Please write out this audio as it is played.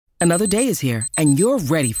Another day is here, and you're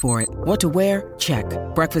ready for it. What to wear? Check.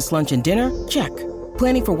 Breakfast, lunch, and dinner? Check.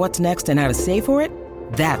 Planning for what's next and how to save for it?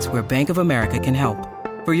 That's where Bank of America can help.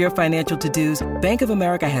 For your financial to-dos, Bank of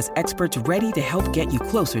America has experts ready to help get you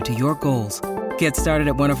closer to your goals. Get started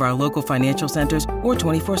at one of our local financial centers or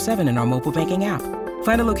 24/7 in our mobile banking app.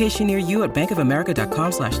 Find a location near you at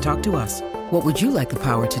bankofamerica.com/talktous. What would you like the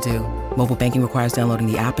power to do? Mobile banking requires downloading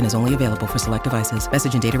the app and is only available for select devices.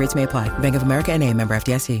 Message and data rates may apply. Bank of America N.A., member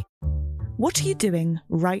FDIC. What are you doing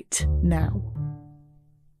right now?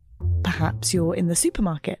 Perhaps you're in the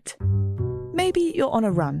supermarket. Maybe you're on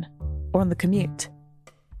a run or on the commute.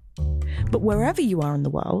 But wherever you are in the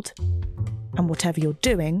world, and whatever you're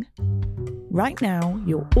doing, right now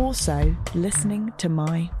you're also listening to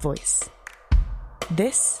my voice.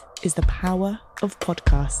 This is the power of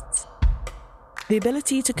podcasts. The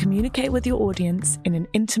ability to communicate with your audience in an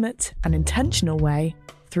intimate and intentional way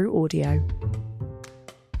through audio.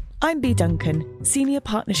 I'm Bea Duncan, Senior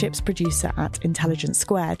Partnerships Producer at Intelligence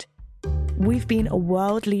Squared. We've been a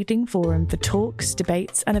world-leading forum for talks,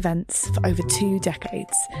 debates and events for over 2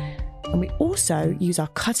 decades. And we also use our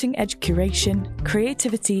cutting-edge curation,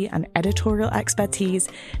 creativity and editorial expertise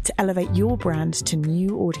to elevate your brand to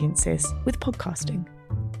new audiences with podcasting.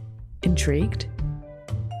 Intrigued?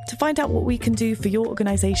 To find out what we can do for your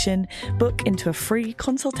organisation, book into a free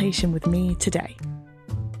consultation with me today.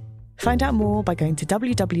 Find out more by going to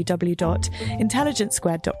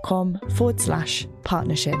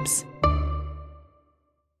www.intelligencesquared.com/partnerships.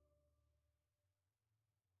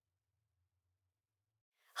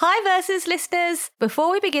 Hi Versus listeners!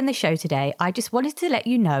 Before we begin the show today, I just wanted to let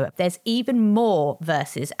you know there's even more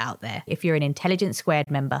Versus out there if you're an Intelligence Squared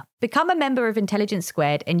member. Become a member of Intelligence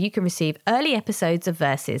Squared and you can receive early episodes of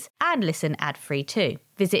Versus and listen ad-free too.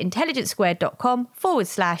 Visit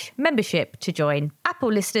intelligencesquared.com/membership to join.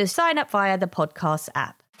 Apple listeners sign up via the podcast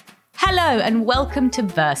app. Hello and welcome to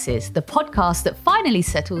Versus, the podcast that finally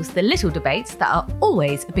settles the little debates that are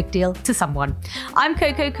always a big deal to someone. I'm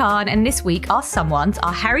Coco Khan, and this week our someones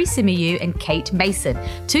are Harry Symeou and Kate Mason,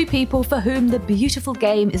 2 people for whom the beautiful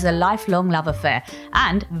game is a lifelong love affair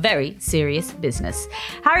and very serious business.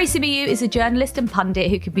 Harry Symeou is a journalist and pundit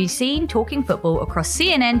who can be seen talking football across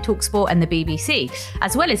CNN, TalkSport and the BBC,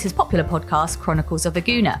 as well as his popular podcast Chronicles of a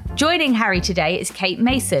Gooner. Joining Harry today is Kate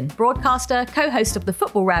Mason, broadcaster, co-host of the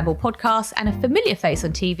Football Ramble podcast and a familiar face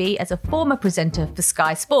on TV as a former presenter for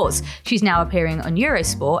Sky Sports. She's now appearing on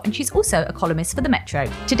Eurosport and she's also a columnist for the Metro.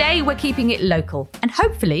 Today we're keeping it local and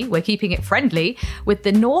hopefully we're keeping it friendly with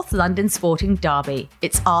the North London sporting derby.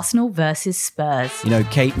 It's Arsenal versus Spurs. You know,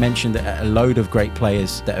 Kate mentioned a load of great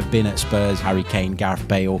players that have been at Spurs: Harry Kane, Gareth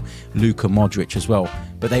Bale, Luka Modric as well.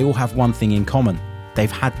 But they all have one thing in common. They've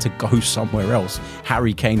had to go somewhere else.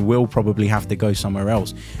 Harry Kane will probably have to go somewhere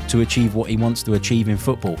else to achieve what he wants to achieve in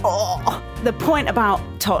football. The point about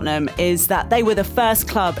Tottenham is that they were the first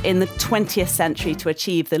club in the 20th century to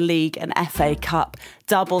achieve the League and FA Cup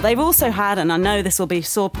double. They've also had, and I know this will be a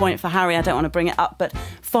sore point for Harry, I don't want to bring it up, but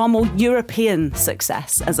far more European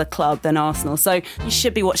success as a club than Arsenal. So you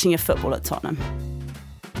should be watching your football at Tottenham.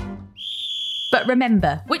 But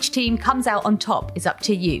remember, which team comes out on top is up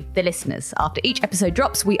to you, the listeners. After each episode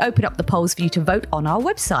drops, we open up the polls for you to vote on our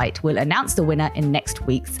website. We'll announce the winner in next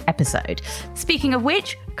week's episode. Speaking of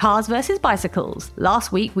which, cars versus bicycles.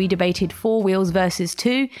 Last week, we debated 4 wheels versus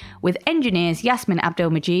 2 with engineers Yasmin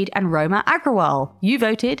Abdelmajid and Roma Agrawal. You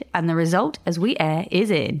voted, and the result as we air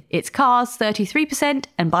is in. It's cars 33%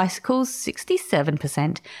 and bicycles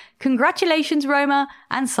 67%. Congratulations, Roma,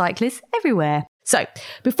 and cyclists everywhere. So,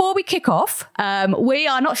 before we kick off, we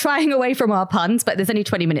are not shying away from our puns, but there's only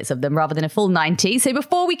 20 minutes of them rather than a full 90. So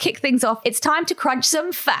before we kick things off, it's time to crunch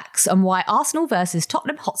some facts on why Arsenal versus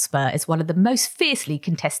Tottenham Hotspur is one of the most fiercely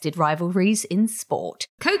contested rivalries in sport.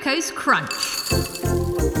 Coco's Crunch.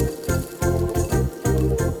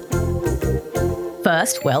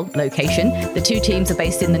 First, well, location. The 2 teams are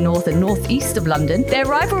based in the north and northeast of London. Their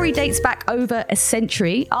rivalry dates back over a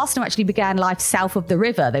century. Arsenal actually began life south of the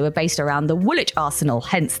river. They were based around the Woolwich Arsenal,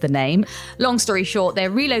 hence the name. Long story short,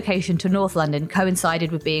 their relocation to North London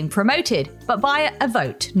coincided with being promoted, but by a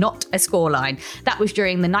vote, not a scoreline. That was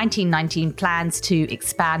during the 1919 plans to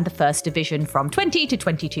expand the First Division from 20 to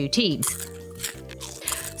 22 teams.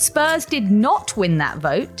 Spurs did not win that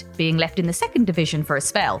vote, being left in the second division for a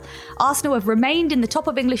spell. Arsenal have remained in the top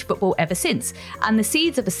of English football ever since, and the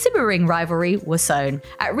seeds of a simmering rivalry were sown.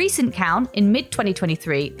 At recent count, in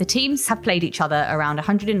mid-2023, the teams have played each other around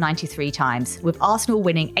 193 times, with Arsenal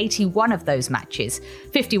winning 81 of those matches.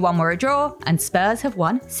 51 were a draw, and Spurs have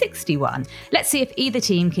won 61. Let's see if either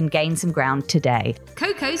team can gain some ground today.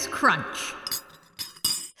 Coco's Crunch.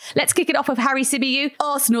 Let's kick it off with Harry Sibiu.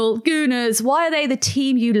 Arsenal, Gooners, why are they the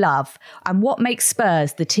team you love? And what makes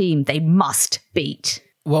Spurs the team they must beat?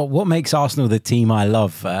 Well, what makes Arsenal the team I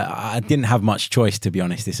love? I didn't have much choice, to be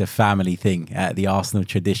honest. It's a family thing. The Arsenal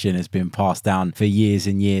tradition has been passed down for years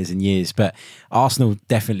and years and years. But Arsenal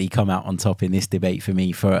definitely come out on top in this debate for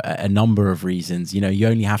me for a number of reasons. You know, you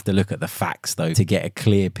only have to look at the facts, though, to get a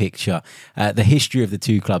clear picture. The history of the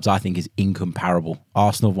two clubs, I think, is incomparable.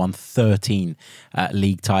 Arsenal won 13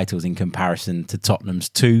 league titles in comparison to Tottenham's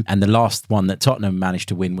 2. And the last one that Tottenham managed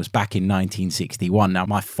to win was back in 1961. Now,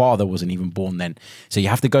 my father wasn't even born then. So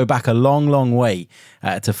you have to go back a long, long way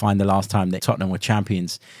to find the last time that Tottenham were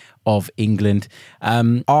champions of England.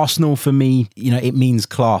 Arsenal, for me, you know, it means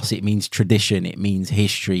class, it means tradition, it means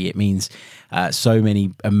history, it means so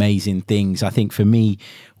many amazing things. I think for me,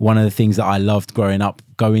 one of the things that I loved growing up,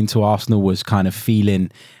 going to Arsenal, was kind of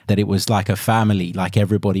feeling that it was like a family, like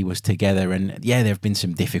everybody was together. And yeah, there have been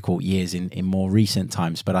some difficult years in more recent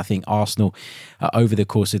times, but I think Arsenal, over the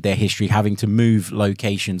course of their history, having to move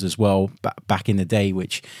locations as well, back in the day,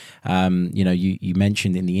 which, you know, you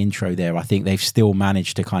mentioned in the intro there, I think they've still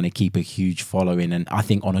managed to kind of keep a huge following. And I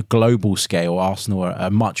think on a global scale, Arsenal are a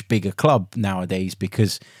much bigger club nowadays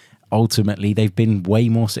because ultimately they've been way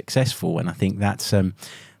more successful. And I think that's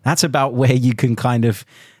about where you can kind of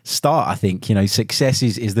start. I think, you know, success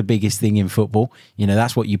is the biggest thing in football. You know,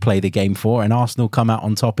 that's what you play the game for. And Arsenal come out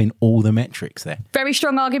on top in all the metrics there. Very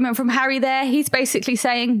strong argument from Harry there. He's basically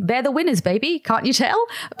saying they're the winners, baby. Can't you tell?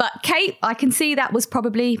 But Kate, I can see that was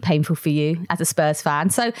probably painful for you as a Spurs fan.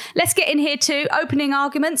 So let's get in here to opening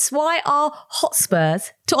arguments. Why are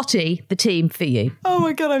Hotspurs, Totti, the team for you? Oh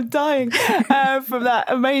my God, I'm dying from that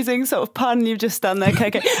amazing sort of pun you've just done there,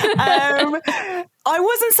 Coco. I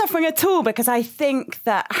wasn't suffering at all because I think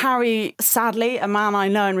that Harry, sadly, a man I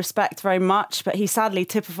know and respect very much, but he sadly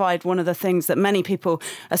typified one of the things that many people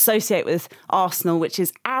associate with Arsenal, which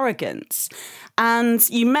is arrogance. And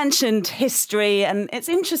you mentioned history, and it's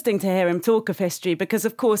interesting to hear him talk of history because,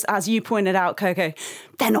 of course, as you pointed out, Coco,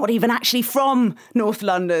 they're not even actually from North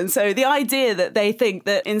London. So the idea that they think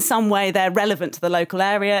that in some way they're relevant to the local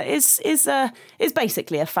area is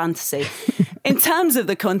basically a fantasy. In terms of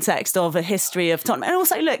the context of a history of Tottenham, and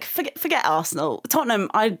also, look, forget Arsenal. Tottenham,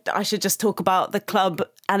 I should just talk about the club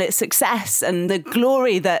and its success and the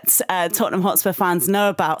glory that Tottenham Hotspur fans know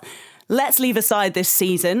about. Let's leave aside this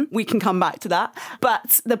season. We can come back to that.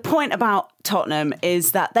 But the point about Tottenham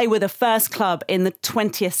is that they were the first club in the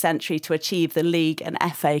 20th century to achieve the League and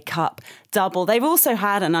FA Cup double. They've also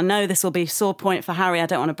had, and I know this will be a sore point for Harry, I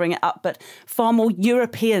don't want to bring it up, but far more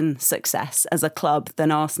European success as a club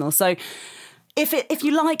than Arsenal. So if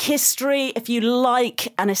you like history, if you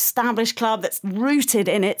like an established club that's rooted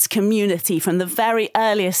in its community from the very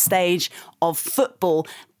earliest stage of football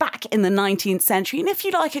back in the 19th century, and if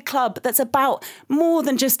you like a club that's about more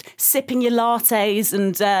than just sipping your lattes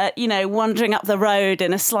and, wandering up the road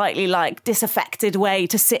in a slightly disaffected way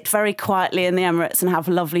to sit very quietly in the Emirates and have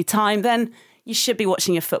a lovely time, then you should be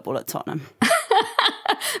watching your football at Tottenham.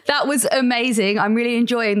 That was amazing. I'm really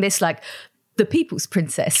enjoying this, the people's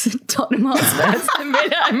princess, Tottenham Hotspur.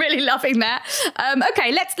 I'm really loving that.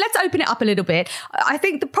 Okay, let's open it up a little bit. I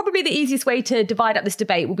think probably the easiest way to divide up this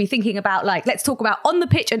debate will be thinking about let's talk about on the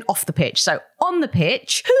pitch and off the pitch. So on the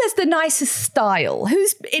pitch, who has the nicest style?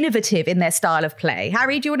 Who's innovative in their style of play?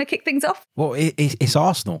 Harry, do you want to kick things off? Well, it's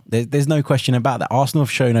Arsenal. There's no question about that. Arsenal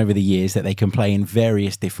have shown over the years that they can play in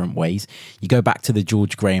various different ways. You go back to the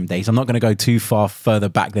George Graham days. I'm not going to go too far further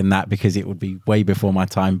back than that because it would be way before my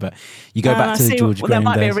time, but you go back to the George Graham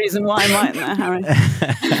days. There might be a reason why, mightn't there, Harry?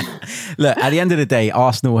 Look, at the end of the day,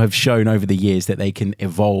 Arsenal have shown over the years that they can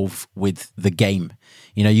evolve with the game.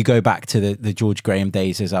 You know, you go back to the George Graham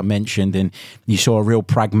days, as I mentioned, and you saw a real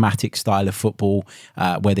pragmatic style of football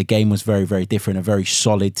where the game was very, very different, a very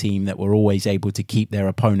solid team that were always able to keep their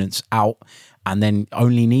opponents out and then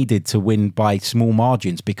only needed to win by small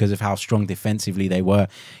margins because of how strong defensively they were.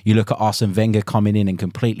 You look at Arsene Wenger coming in and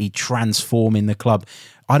completely transforming the club.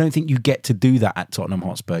 I don't think you get to do that at Tottenham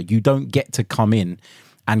Hotspur. You don't get to come in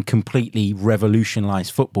and completely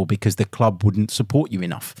revolutionise football because the club wouldn't support you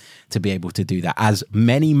enough to be able to do that, as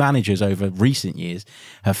many managers over recent years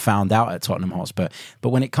have found out at Tottenham Hotspur. But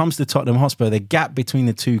when it comes to Tottenham Hotspur, the gap between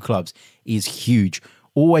the two clubs is huge.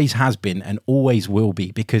 always has been and always will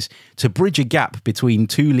be, because to bridge a gap between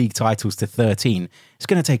 2 league titles to 13, it's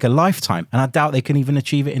going to take a lifetime, and I doubt they can even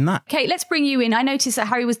achieve it in that. Kate, let's bring you in. I noticed that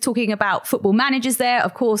Harry was talking about football managers there.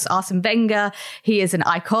 Of course, Arsene Wenger, he is an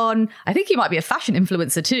icon. I think he might be a fashion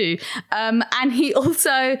influencer too. And he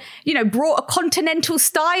also, brought a continental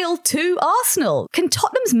style to Arsenal. Can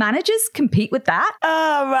Tottenham's managers compete with that?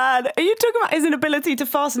 Oh, man. Are you talking about his inability to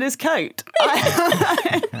fasten his coat?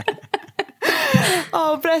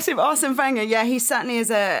 Oh, bless him. Arsene Wenger. Yeah, he certainly is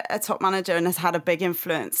a top manager and has had a big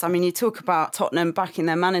influence. I mean, you talk about Tottenham backing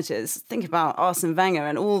their managers. Think about Arsene Wenger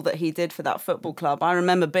and all that he did for that football club. I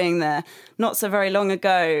remember being there not so very long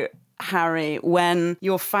ago, Harry, when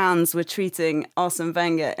your fans were treating Arsene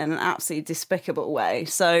Wenger in an absolutely despicable way.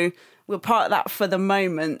 So we're part of that for the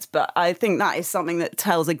moment, but I think that is something that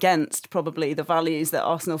tells against probably the values that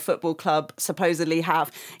Arsenal Football Club supposedly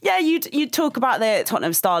have. Yeah, you talk about the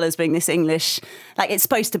Tottenham style as being this English, like it's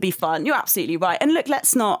supposed to be fun. You're absolutely right. And look,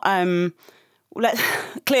 let's not...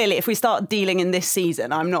 clearly, if we start dealing in this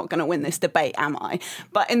season, I'm not going to win this debate, am I?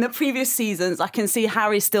 But in the previous seasons, I can see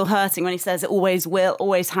Harry still hurting when he says it always will,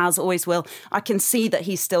 always has, always will. I can see that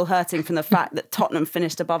he's still hurting from the fact that Tottenham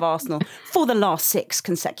finished above Arsenal for the last 6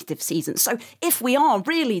 consecutive seasons. So if we are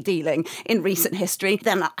really dealing in recent history,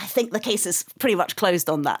 then I think the case is pretty much closed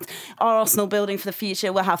on that. Are Arsenal building for the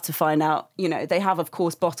future? We'll have to find out. They have, of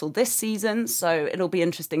course, bottled this season, so it'll be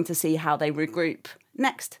interesting to see how they regroup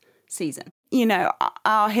next season.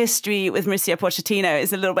 Our history with Mauricio Pochettino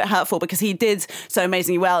is a little bit hurtful because he did so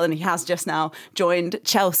amazingly well and he has just now joined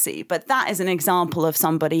Chelsea. But that is an example of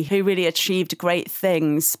somebody who really achieved great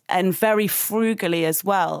things and very frugally as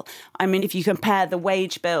well. I mean, if you compare the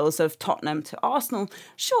wage bills of Tottenham to Arsenal,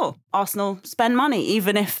 sure, Arsenal spend money,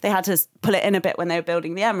 even if they had to pull it in a bit when they were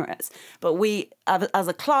building the Emirates. But we, as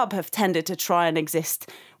a club, have tended to try and exist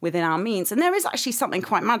within our means. And there is actually something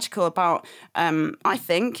quite magical about, I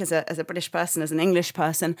think, as a British person, as an English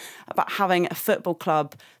person, about having a football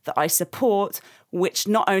club that I support, which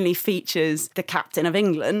not only features the captain of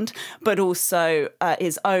England, but also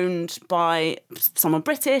is owned by someone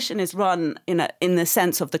British and is run in the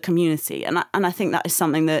sense of the community. And I think that is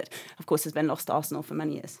something that, of course, has been lost to Arsenal for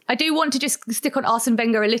many years. I do want to just stick on Arsene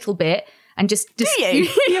Wenger a little bit. And just do you?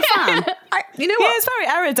 You're a fan. You know what? Yeah, it's very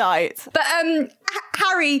erudite. But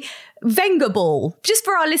Harry, Wenger ball, just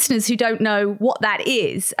for our listeners who don't know what that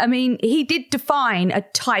is, I mean, he did define a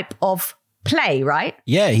type of play, right?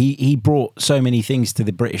 Yeah, he brought so many things to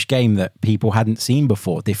the British game that people hadn't seen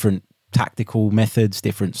before, different tactical methods,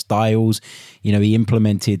 different styles. He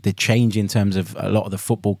implemented the change in terms of a lot of the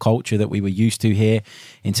football culture that we were used to here,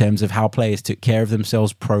 in terms of how players took care of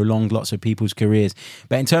themselves, prolonged lots of people's careers.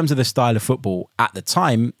 But in terms of the style of football, at the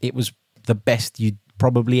time, it was the best you'd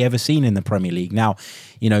probably ever seen in the Premier League. Now,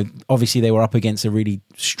 obviously they were up against a really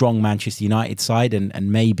strong Manchester United side,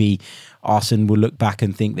 and maybe Arsene will look back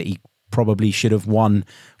and think that he probably should have won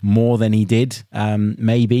more than he did,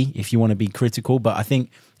 maybe, if you want to be critical. But I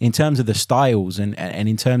think in terms of the styles and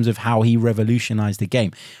in terms of how he revolutionized the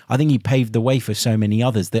game, I think he paved the way for so many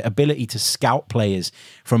others. The ability to scout players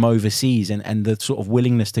from overseas and the sort of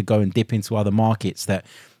willingness to go and dip into other markets that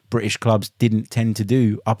British clubs didn't tend to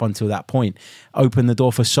do up until that point opened the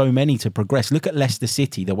door for so many to progress. Look at Leicester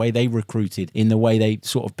City, the way they recruited, in the way they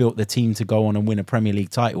sort of built the team to go on and win a Premier League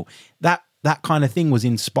title. That kind of thing was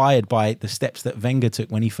inspired by the steps that Wenger took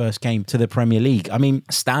when he first came to the Premier League. I mean,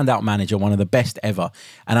 standout manager, one of the best ever.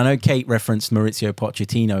 And I know Kate referenced Mauricio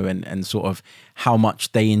Pochettino and sort of how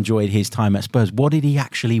much they enjoyed his time at Spurs. What did he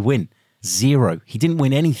actually win? 0. He didn't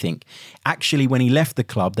win anything. Actually, when he left the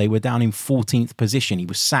club, they were down in 14th position. He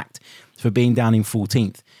was sacked for being down in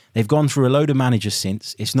 14th. They've gone through a load of managers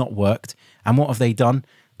since. It's not worked. And what have they done?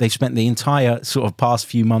 They've spent the entire sort of past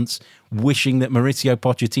few months wishing that Mauricio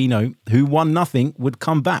Pochettino, who won nothing, would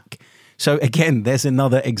come back. So again, there's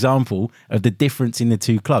another example of the difference in the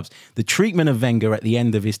two clubs. The treatment of Wenger at the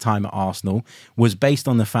end of his time at Arsenal was based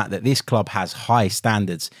on the fact that this club has high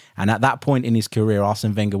standards. And at that point in his career,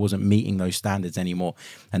 Arsene Wenger wasn't meeting those standards anymore.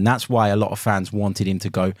 And that's why a lot of fans wanted him to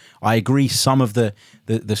go. I agree some of the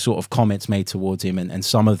sort of comments made towards him and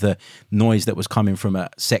some of the noise that was coming from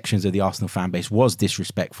sections of the Arsenal fan base was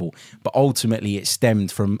disrespectful. But ultimately, it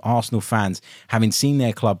stemmed from Arsenal fans having seen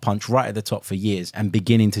their club punch right at the top for years and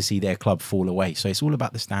beginning to see their club fall away. So it's all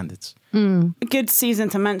about the standards. A good season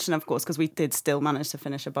to mention, of course, because we did still manage to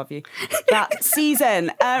finish above you that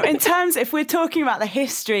season. In terms, if we're talking about the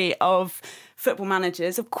history of football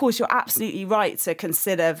managers, of course, you're absolutely right to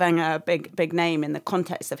consider Wenger a big name in the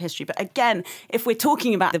context of history. But again, if we're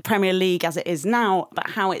talking about the Premier League as it is now, about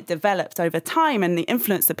how it developed over time and the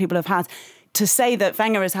influence that people have had, to say that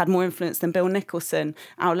Wenger has had more influence than Bill Nicholson,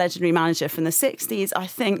 our legendary manager from the 60s, I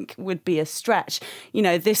think would be a stretch. You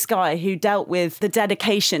know, this guy who dealt with the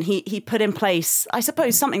dedication, he put in place, I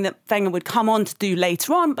suppose, something that Wenger would come on to do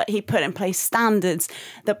later on, but he put in place standards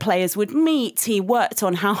that players would meet. He worked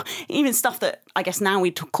on how, even stuff that I guess now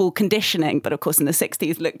we call conditioning, but of course in the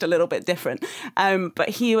 60s looked a little bit different. But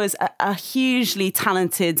he was a hugely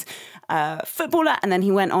talented footballer, and then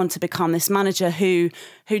he went on to become this manager who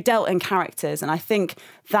dealt in characters. And I think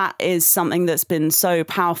that is something that's been so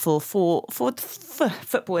powerful for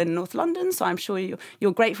football in North London. So I'm sure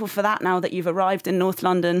you're grateful for that now that you've arrived in North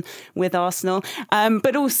London with Arsenal.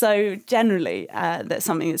 But also generally, that's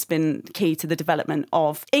something that's been key to the development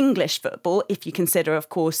of English football, if you consider, of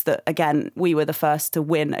course, that, again, we were the first to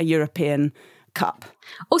win a European Cup.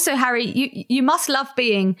 Also, Harry, you must love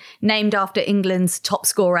being named after England's top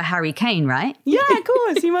scorer, Harry Kane, right? Yeah, of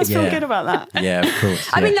course. You must feel good about that. Yeah, of course.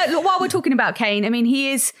 I mean, look, while we're talking about Kane, I mean,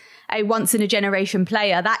 he is a once-in-a-generation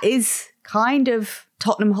player. That is kind of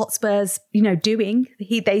Tottenham Hotspur's, doing.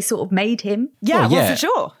 They sort of made him. Yeah, well, for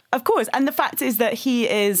sure. Of course. And the fact is that he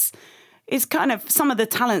is kind of some of the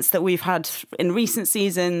talents that we've had in recent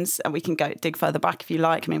seasons, and we can dig further back if you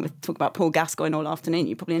like. I mean, we'll talk about Paul Gascoigne all afternoon.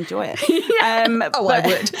 You probably enjoy it. I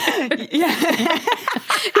would. Yeah.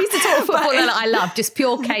 He's the sort of footballer that I love, just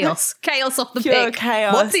pure chaos. Chaos off the pitch. Pure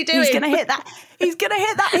chaos. What's he doing? He's going to hit that.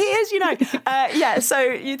 He is, So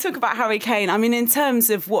you talk about Harry Kane. I mean, in terms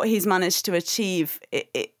of what he's managed to achieve,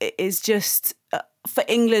 it is just... for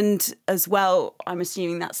England as well, I'm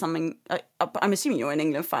assuming that's something... I'm assuming you're an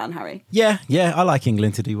England fan, Harry. Yeah, I like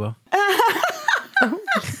England to do well.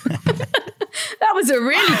 That was a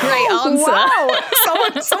really great answer. Wow,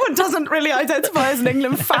 someone doesn't really identify as an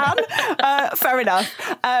England fan. Fair enough.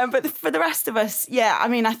 But for the rest of us, I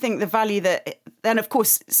mean, I think the value that... Then, of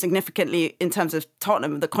course, significantly in terms of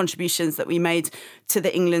Tottenham, the contributions that we made to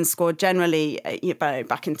the England squad generally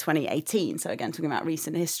back in 2018. So again, talking about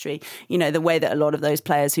recent history, the way that a lot of those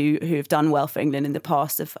players who have done well for England in the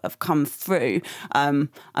past have come through. I'm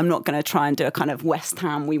not going to try and do a kind of West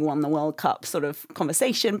Ham, we won the World Cup sort of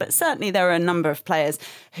conversation, but certainly there are a number of players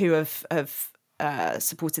who have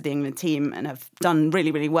supported the England team and have done really,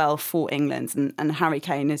 really well for England. And Harry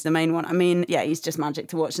Kane is the main one. I mean, he's just magic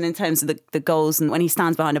to watch. And in terms of the goals, and when he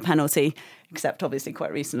stands behind a penalty, except obviously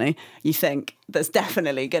quite recently, you think there's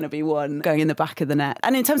definitely going to be one going in the back of the net.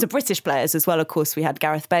 And in terms of British players as well, of course, we had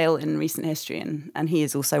Gareth Bale in recent history, and he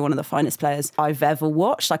is also one of the finest players I've ever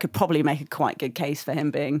watched. I could probably make a quite good case for him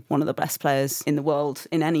being one of the best players in the world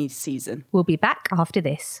in any season. We'll be back after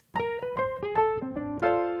this.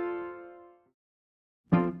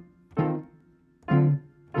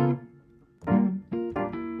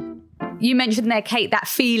 You mentioned there, Kate, that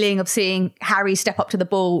feeling of seeing Harry step up to the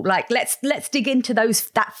ball. Like, let's dig into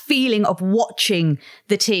that feeling of watching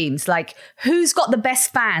the teams. Like, who's got the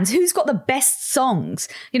best fans? Who's got the best songs?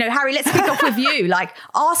 Harry, let's kick off with you. Like,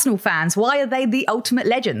 Arsenal fans, why are they the ultimate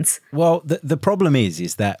legends? Well, the problem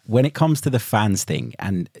is that when it comes to the fans thing,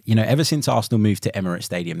 and, ever since Arsenal moved to Emirates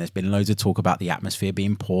Stadium, there's been loads of talk about the atmosphere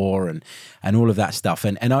being poor and all of that stuff.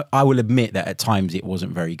 And I will admit that at times it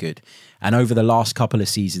wasn't very good. And over the last couple of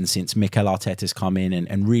seasons since Mikel Arteta's come in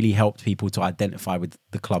and really helped people to identify with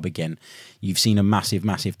the club again, you've seen a massive,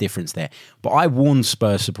 massive difference there. But I warned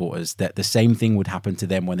Spurs supporters that the same thing would happen to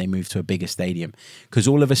them when they move to a bigger stadium, because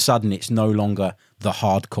all of a sudden it's no longer the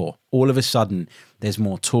hardcore. All of a sudden there's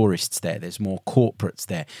more tourists there, there's more corporates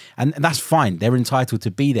there. And that's fine, they're entitled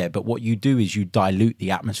to be there. But what you do is you dilute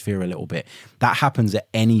the atmosphere a little bit. That happens at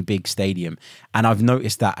any big stadium. And I've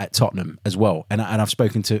noticed that at Tottenham as well. And I've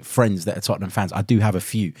spoken to friends that are Tottenham fans. I do have a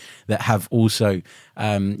few that have also,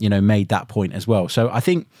 made that point as well. So I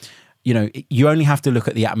think, you only have to look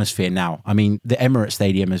at the atmosphere now. I mean, the Emirates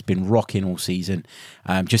Stadium has been rocking all season.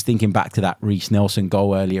 Just thinking back to that Reece Nelson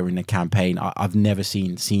goal earlier in the campaign, I've never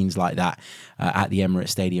seen scenes like that at the Emirates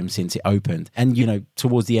Stadium since it opened. And,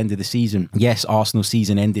 towards the end of the season, yes, Arsenal's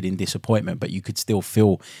season ended in disappointment, but you could still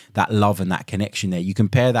feel that love and that connection there. You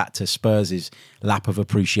compare that to Spurs' lap of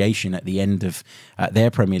appreciation at the end of their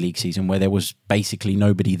Premier League season, where there was basically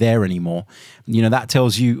nobody there anymore. That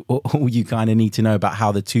tells you all you kind of need to know about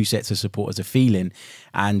how the two sets of supporters are feeling.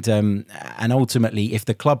 And ultimately, if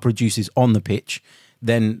the club produces on the pitch,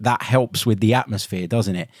 then that helps with the atmosphere,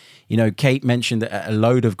 doesn't it? Kate mentioned a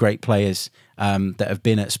load of great players that have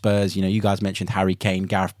been at Spurs. You guys mentioned Harry Kane,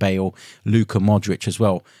 Gareth Bale, Luka Modric as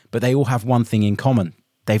well. But they all have one thing in common.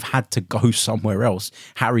 They've had to go somewhere else.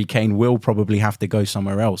 Harry Kane will probably have to go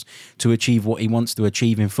somewhere else to achieve what he wants to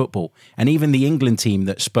achieve in football. And even the England team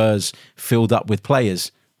that Spurs filled up with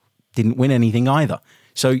players didn't win anything either.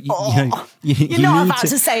 So, you know, you're not about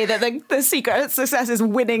to say that the secret of success is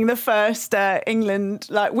winning the first England,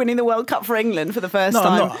 like winning the World Cup for England for the first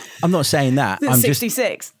time. I'm not saying that. I'm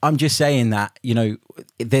 66. I'm just saying that, you know,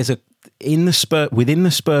 within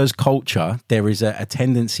the Spurs culture, there is a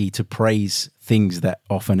tendency to praise things that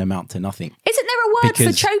often amount to nothing. Isn't there a word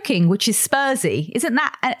for choking, which is Spursy? Isn't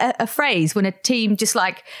that a phrase when a team just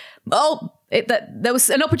like, there was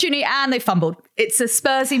an opportunity and they fumbled? It's a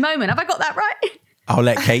Spursy moment. Have I got that right? I'll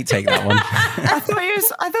let Kate take that one. I thought you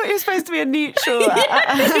were supposed to be a neutral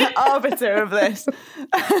arbiter of this.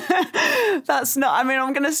 That's not. I mean,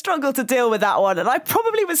 I'm going to struggle to deal with that one, and I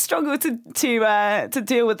probably would struggle to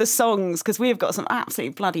deal with the songs because we have got some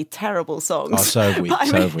absolutely bloody terrible songs. Oh, so have we.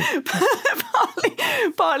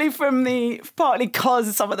 Partly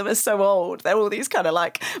because some of them are so old. They're all these kind of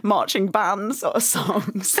like marching band sort of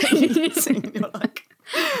songs. You're like,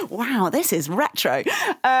 wow, this is retro.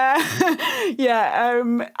 I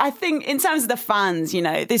think in terms of the fans, you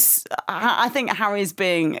know, I think Harry's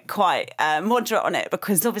being quite moderate on it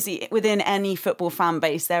because obviously within any football fan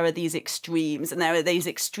base, there are these extremes and there are these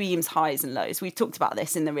extremes highs and lows. We've talked about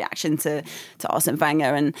this in the reaction to Arsene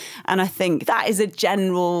Wenger. And I think that is a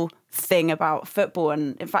general thing about football.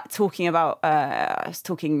 And in fact, I was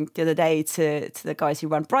talking the other day to the guys who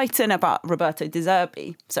run Brighton about Roberto De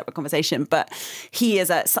Zerbi, separate conversation, but he is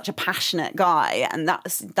such a passionate guy, and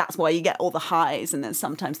that's why you get all the highs and then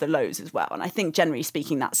sometimes the lows as well. And I think generally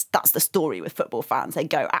speaking, that's the story with football fans. They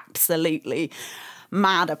go absolutely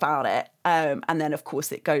mad about it. And then, of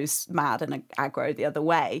course, it goes mad and aggro the other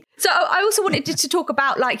way. So I also wanted to talk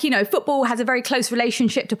about, like, you know, football has a very close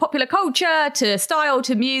relationship to popular culture, to style,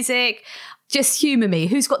 to music. Just humour me.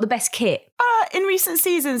 Who's got the best kit? In recent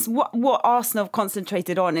seasons, what Arsenal have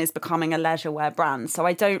concentrated on is becoming a leisure wear brand. So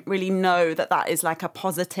I don't really know that is like a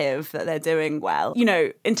positive that they're doing well. You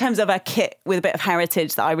know, in terms of a kit with a bit of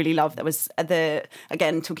heritage that I really love, that was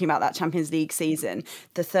again, talking about that Champions League season,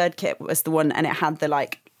 the third kit was the one, and it had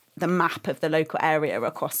the map of the local area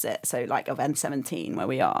across it, so like of N17 where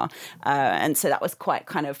we are, and so that was quite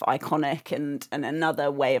kind of iconic and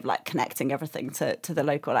another way of like connecting everything to the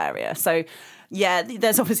local area. So yeah,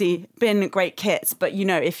 there's obviously been great kits, but you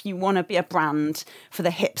know, if you want to be a brand for the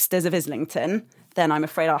hipsters of Islington, then I'm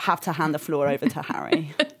afraid I'll have to hand the floor over to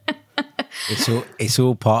Harry. It's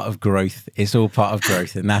all part of growth. It's all part of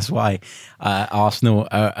growth, and that's why Arsenal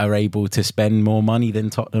are able to spend more money than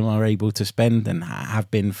Tottenham are able to spend, and have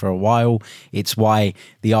been for a while. It's why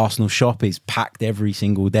the Arsenal shop is packed every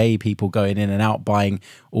single day. People going in and out buying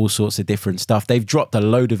all sorts of different stuff. They've dropped a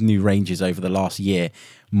load of new ranges over the last year,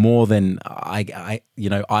 more than I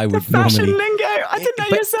would fashion normally. Lingo. I didn't know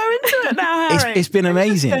you're so into it now, Harry. It's been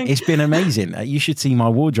amazing. It's been amazing. You should see my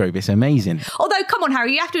wardrobe. It's amazing. Although, come on,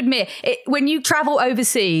 Harry, you have to admit, when you travel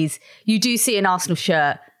overseas, you do see an Arsenal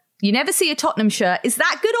shirt. You never see a Tottenham shirt. Is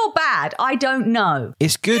that good or bad? I don't know.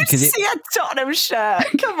 It's good because see a Tottenham shirt.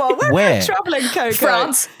 Come on, where are we travelling, Coco?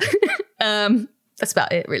 France. That's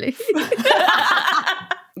about it, really.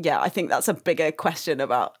 Yeah, I think that's a bigger question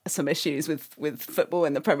about some issues with football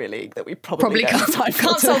in the Premier League that we probably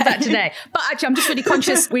can't solve that today. But actually, I'm just really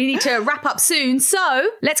conscious we need to wrap up soon. So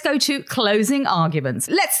let's go to closing arguments.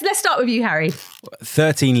 Let's start with you, Harry.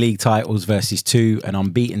 13 league titles versus 2, an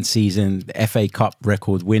unbeaten season, the FA Cup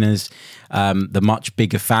record winners, the much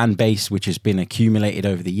bigger fan base, which has been accumulated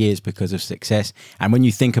over the years because of success. And when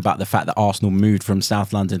you think about the fact that Arsenal moved from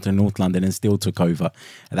South London to North London and still took over,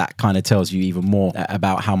 that kind of tells you even more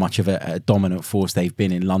about how much of a dominant force they've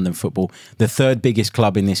been in London football. The third biggest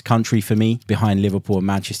club in this country for me, behind Liverpool and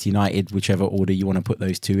Manchester United, whichever order you want to put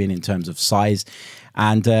those two in terms of size.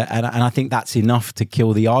 And I think that's enough to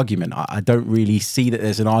kill the argument. I don't really see that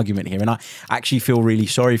there's an argument here. And I actually feel really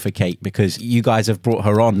sorry for Kate, because you guys have brought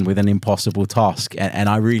her on with an impossible task. And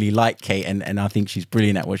I really like Kate, and I think she's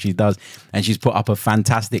brilliant at what she does. And she's put up a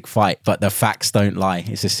fantastic fight. But the facts don't lie.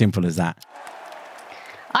 It's as simple as that.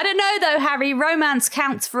 I don't know, though, Harry. Romance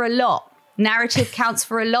counts for a lot. Narrative counts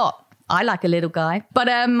for a lot. I like a little guy. But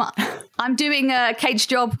I'm doing Kate's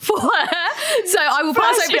job for her, so I will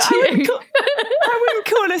pass over to you. I wouldn't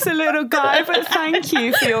call us a little guy, but thank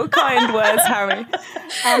you for your kind words, Harry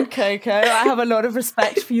and Coco. I have a lot of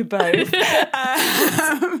respect for you both,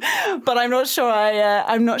 but I'm not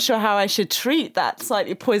sure how I should treat that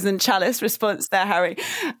slightly poisoned chalice response there, Harry.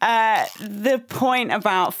 The point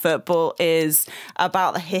about football is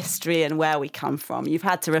about the history and where we come from. You've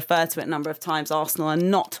had to refer to it a number of times. Arsenal are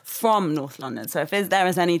not from North London, so if there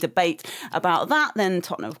is any debate about that, then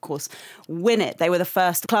Tottenham, of course, win it. They were the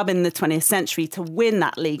first club in the 20th century to win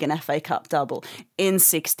that league and FA Cup double in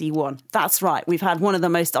 61. That's right. We've had one of the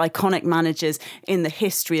most iconic managers in the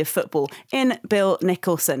history of football in Bill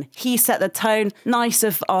Nicholson. He set the tone. Nice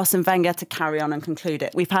of Arsene Wenger to carry on and conclude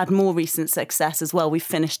it. We've had more recent success as well. We've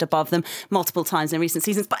finished above them multiple times in recent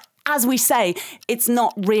seasons. But as we say, it's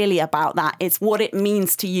not really about that. It's what it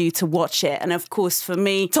means to you to watch it. And of course, for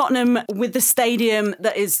me, Tottenham with the stadium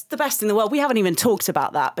that is the best in the world, we haven't even talked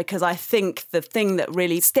about that, because I think the thing that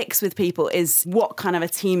really sticks with people is what kind of a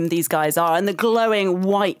team these guys are, and the glowing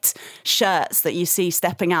white shirts that you see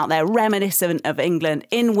stepping out there, reminiscent of England,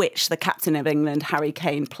 in which the captain of England, Harry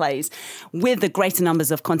Kane, plays. With the greater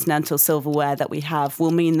numbers of continental silverware that we have,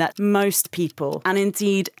 will mean that most people, and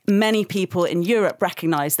indeed many people in Europe,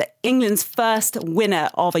 recognise that England's first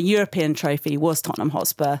winner of a European trophy was Tottenham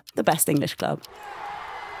Hotspur, the best English club.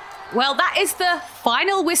 Well, that is the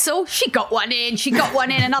final whistle. She got one in.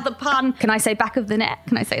 Another pun. Can I say back of the net?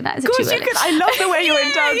 Can I say that? Is of course it too you early? can. I love the way you're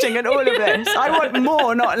indulging in all of this. I want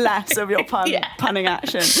more, not less, of your punning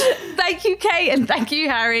action. Thank you, Kate, and thank you,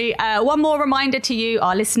 Harry. One more reminder to you,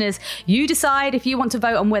 our listeners. You decide if you want to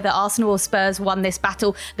vote on whether Arsenal or Spurs won this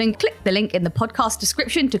battle, then click the link in the podcast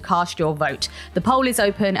description to cast your vote. The poll is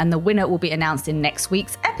open and the winner will be announced in next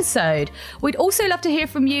week's episode. We'd also love to hear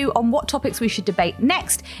from you on what topics we should debate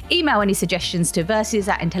next. Email any suggestions to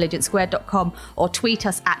versus@intelligencesquared.com or tweet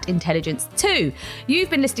us at intelligence2.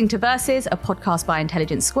 You've been listening to Versus, a podcast by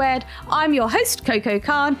Intelligence Squared. I'm your host, Coco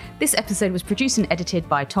Khan. This episode was produced and edited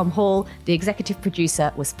by Tom Hall. The executive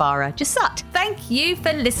producer was Farah Jassat. Thank you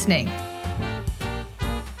for listening.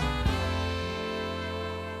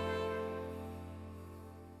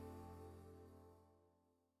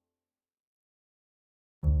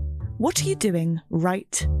 What are you doing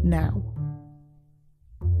right now?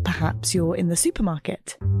 Perhaps you're in the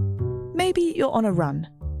supermarket. Maybe you're on a run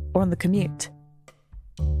or on the commute.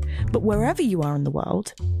 But wherever you are in the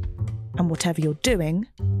world, and whatever you're doing,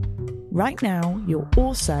 right now you're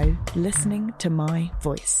also listening to my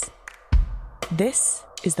voice. This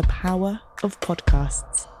is the power of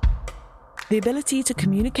podcasts. The ability to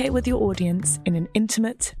communicate with your audience in an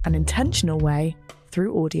intimate and intentional way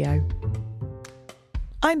through audio.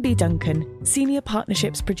 I'm Bea Duncan, Senior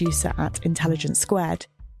Partnerships Producer at Intelligence Squared.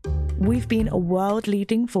 We've been a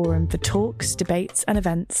world-leading forum for talks, debates and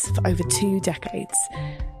events for over 2 decades.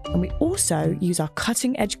 And we also use our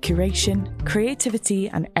cutting-edge curation, creativity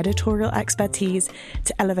and editorial expertise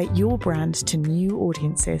to elevate your brand to new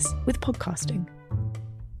audiences with podcasting.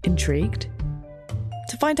 Intrigued?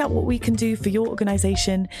 To find out what we can do for your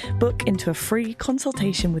organisation, book into a free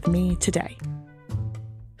consultation with me today.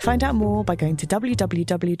 Find out more by going to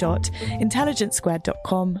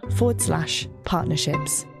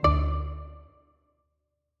www.intelligencesquared.com/partnerships.